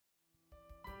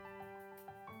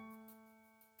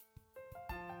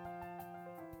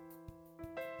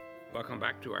Welcome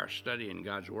back to our study in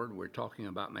God's Word. We're talking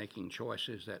about making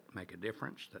choices that make a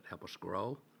difference, that help us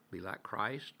grow, be like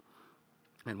Christ.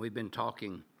 And we've been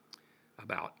talking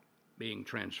about being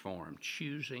transformed,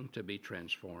 choosing to be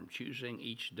transformed, choosing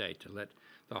each day to let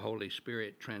the Holy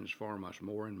Spirit transform us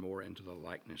more and more into the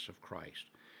likeness of Christ.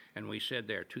 And we said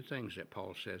there are two things that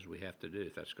Paul says we have to do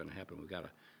if that's going to happen. We've got to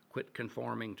quit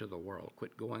conforming to the world,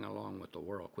 quit going along with the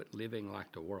world, quit living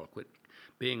like the world, quit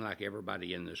being like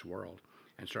everybody in this world,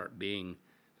 and start being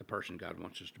the person God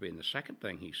wants us to be. And the second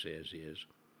thing he says is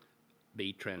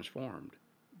be transformed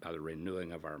by the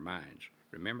renewing of our minds.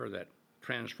 Remember that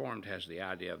transformed has the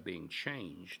idea of being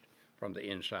changed from the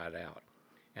inside out.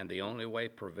 And the only way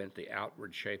to prevent the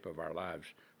outward shape of our lives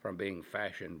from being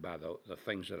fashioned by the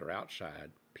things that are outside,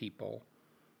 people,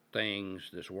 things,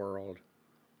 this world,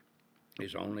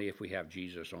 is only if we have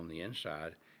Jesus on the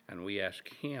inside and we ask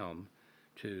him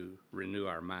to renew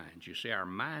our minds. You see, our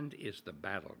mind is the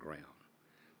battleground.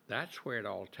 That's where it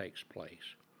all takes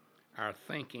place. Our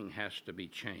thinking has to be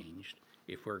changed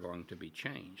if we're going to be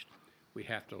changed. We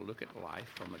have to look at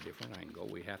life from a different angle.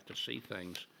 We have to see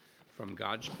things from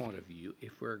God's point of view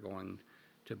if we're going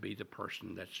to be the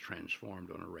person that's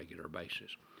transformed on a regular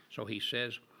basis. So he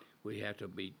says we have to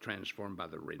be transformed by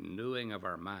the renewing of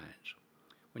our minds.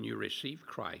 When you receive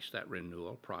Christ, that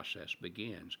renewal process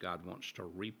begins. God wants to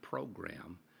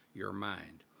reprogram your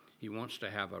mind. He wants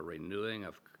to have a renewing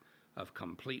of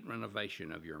complete renovation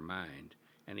of your mind.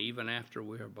 And even after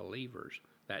we're believers,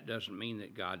 that doesn't mean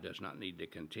that God does not need to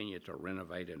continue to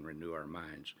renovate and renew our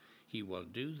minds. He will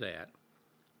do that,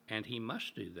 and he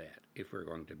must do that if we're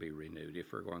going to be renewed,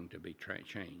 if we're going to be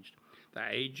changed. The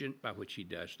agent by which he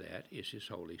does that is his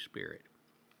Holy Spirit.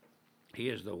 He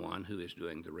is the one who is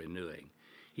doing the renewing.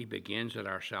 He begins at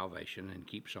our salvation and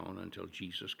keeps on until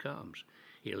Jesus comes.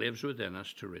 He lives within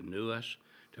us to renew us,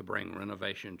 to bring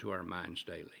renovation to our minds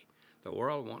daily. The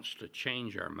world wants to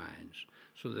change our minds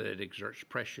so that it exerts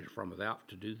pressure from without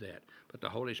to do that. But the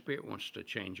Holy Spirit wants to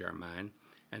change our mind,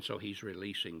 and so he's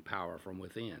releasing power from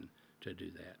within to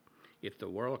do that. If the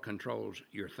world controls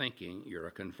your thinking, you're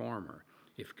a conformer.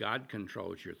 If God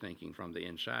controls your thinking from the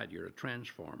inside, you're a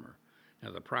transformer.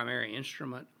 Now, the primary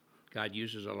instrument God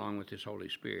uses along with his Holy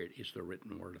Spirit is the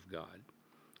written Word of God.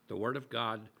 The Word of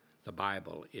God, the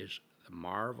Bible, is the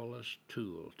marvelous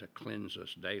tool to cleanse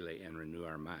us daily and renew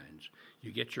our minds.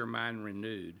 You get your mind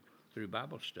renewed through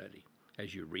Bible study.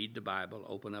 As you read the Bible,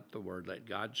 open up the Word, let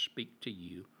God speak to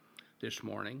you. This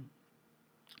morning,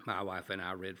 my wife and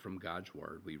I read from God's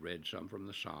Word. We read some from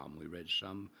the Psalm. We read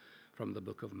some from the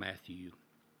book of Matthew.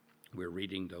 We're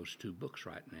reading those two books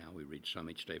right now. We read some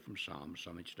each day from Psalms,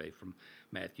 some each day from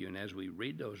Matthew. And as we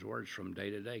read those words from day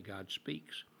to day, God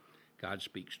speaks. God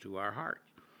speaks to our heart.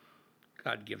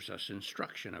 God gives us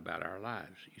instruction about our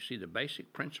lives. You see, the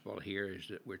basic principle here is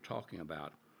that we're talking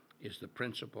about is the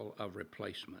principle of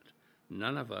replacement.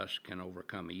 None of us can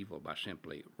overcome evil by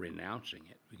simply renouncing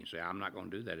it. We can say, I'm not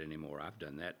going to do that anymore. I've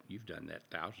done that. You've done that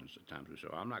thousands of times. We say,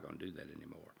 I'm not going to do that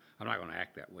anymore. I'm not going to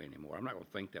act that way anymore. I'm not going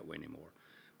to think that way anymore.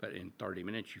 But in 30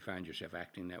 minutes, you find yourself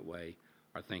acting that way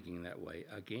or thinking that way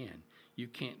again. You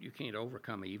can't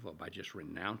overcome evil by just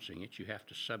renouncing it. You have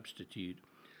to substitute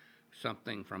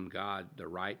something from God, the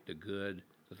right, the good,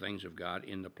 the things of God,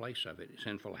 in the place of it.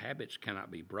 Sinful habits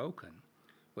cannot be broken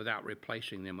without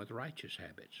replacing them with righteous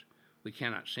habits. We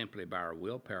cannot simply by our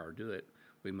willpower do it.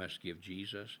 We must give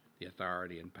Jesus the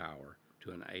authority and power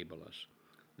to enable us.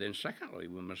 Then secondly,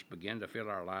 we must begin to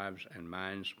fill our lives and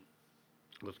minds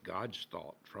with God's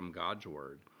thought from God's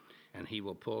Word, and he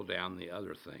will pull down the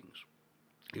other things.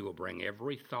 He will bring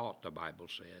every thought, the Bible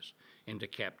says, into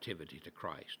captivity to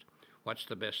Christ. What's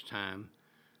the best time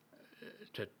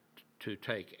to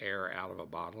take air out of a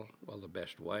bottle? Well, the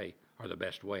best way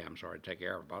to take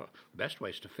air out of a bottle, the best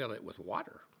way is to fill it with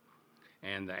water,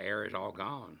 and the air is all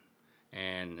gone.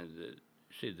 And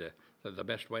the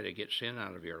best way to get sin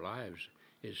out of your lives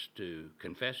is to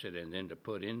confess it and then to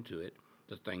put into it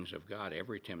the things of God.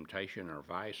 Every temptation or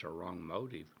vice or wrong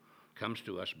motive comes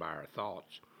to us by our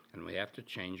thoughts, and we have to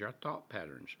change our thought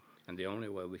patterns. And the only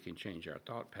way we can change our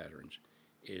thought patterns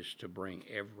is to bring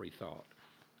every thought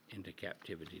into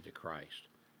captivity to Christ,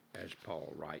 as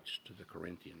Paul writes to the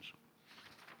Corinthians.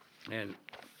 And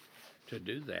to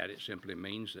do that, it simply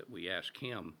means that we ask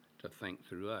him to think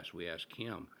through us. We ask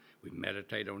him. We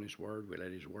meditate on his Word. We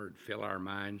let his Word fill our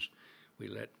minds. We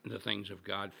let the things of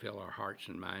God fill our hearts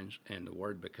and minds, and the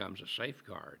Word becomes a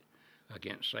safeguard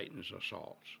against Satan's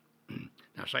assaults.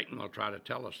 Now, Satan will try to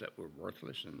tell us that we're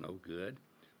worthless and no good,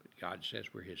 but God says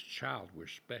we're his child, we're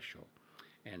special,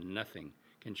 and nothing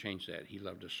can change that. He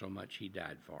loved us so much, he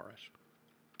died for us.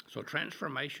 So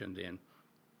transformation, then,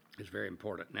 is very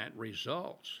important. And that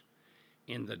results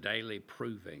in the daily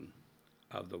proving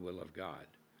of the will of God.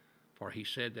 For he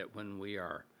said that when we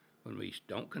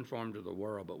don't conform to the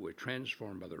world, but we're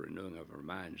transformed by the renewing of our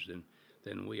minds,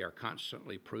 then we are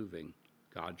constantly proving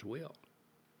God's will.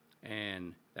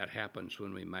 And that happens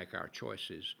when we make our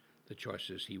choices, the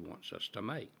choices he wants us to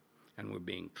make. And we're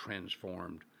being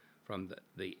transformed from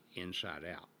the inside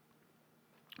out.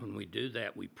 When we do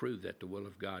that, we prove that the will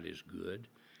of God is good,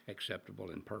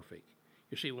 acceptable, and perfect.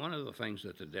 You see, one of the things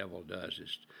that the devil does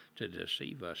is to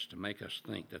deceive us, to make us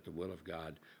think that the will of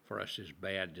God for us is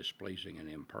bad, displeasing, and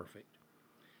imperfect.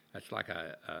 That's like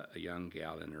a young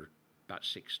gal in her about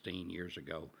 16 years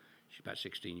ago. She's about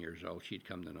 16 years old. She'd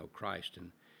come to know Christ,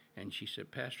 and she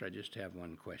said, Pastor, I just have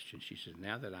one question. She said,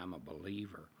 now that I'm a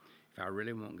believer, if I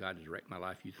really want God to direct my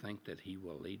life, you think that he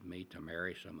will lead me to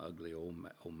marry some ugly old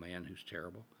man who's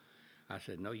terrible? I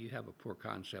said, no, you have a poor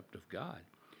concept of God.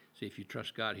 See, if you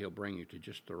trust God, he'll bring you to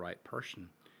just the right person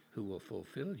who will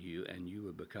fulfill you, and you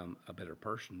will become a better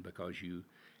person because you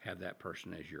have that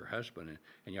person as your husband,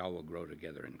 and y'all will grow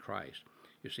together in Christ.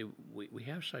 You see, we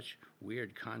have such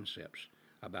weird concepts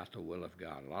about the will of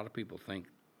God. A lot of people think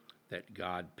that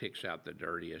God picks out the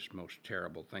dirtiest, most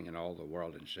terrible thing in all the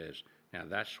world and says, now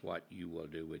that's what you will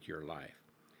do with your life.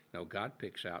 No, God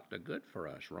picks out the good for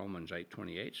us. Romans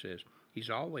 8:28 says he's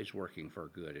always working for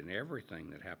good in everything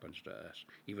that happens to us,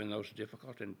 even those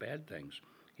difficult and bad things.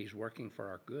 He's working for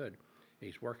our good.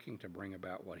 He's working to bring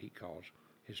about what he calls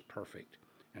his perfect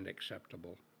and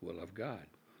acceptable will of God.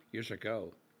 Years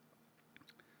ago,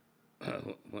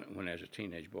 when as a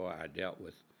teenage boy,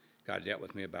 God dealt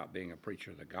with me about being a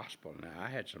preacher of the gospel. Now, I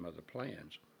had some other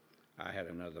plans. I had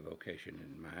another vocation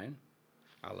in mind.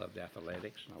 I loved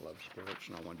athletics, and I loved sports,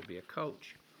 and I wanted to be a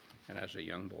coach. And as a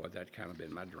young boy, that kind of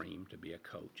been my dream, to be a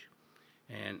coach.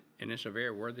 And it's a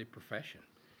very worthy profession.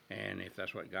 And if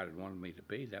that's what God had wanted me to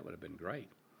be, that would have been great.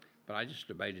 But I just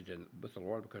debated with the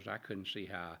Lord because I couldn't see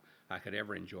how I could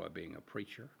ever enjoy being a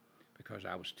preacher because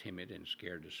I was timid and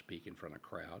scared to speak in front of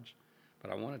crowds. But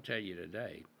I want to tell you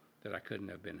today that I couldn't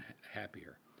have been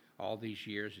happier. All these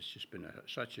years, it's just been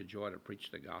such a joy to preach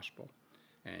the gospel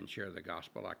and share the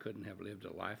gospel. I couldn't have lived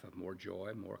a life of more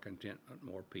joy, more contentment,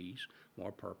 more peace,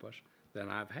 more purpose than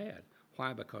I've had.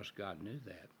 Why? Because God knew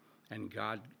that. And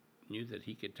God knew that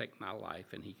he could take my life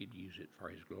and he could use it for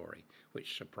his glory,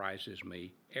 which surprises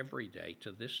me every day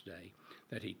to this day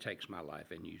that he takes my life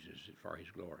and uses it for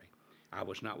his glory. I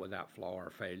was not without flaw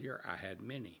or failure. I had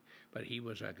many, but he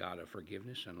was a God of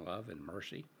forgiveness and love and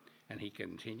mercy, and he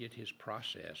continued his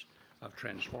process of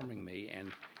transforming me,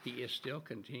 and he is still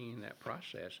continuing that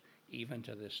process even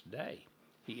to this day.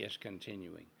 He is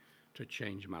continuing to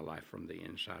change my life from the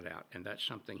inside out, and that's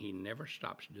something he never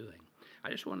stops doing. I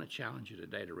just want to challenge you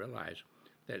today to realize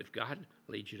that if God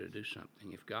leads you to do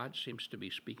something, if God seems to be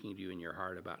speaking to you in your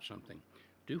heart about something,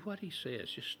 do what he says.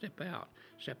 Just step out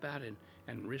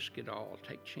and risk it all.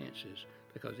 Take chances,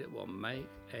 because it will make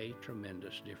a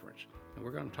tremendous difference. And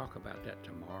we're going to talk about that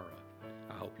tomorrow.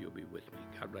 I hope you'll be with me.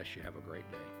 God bless you. Have a great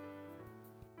day.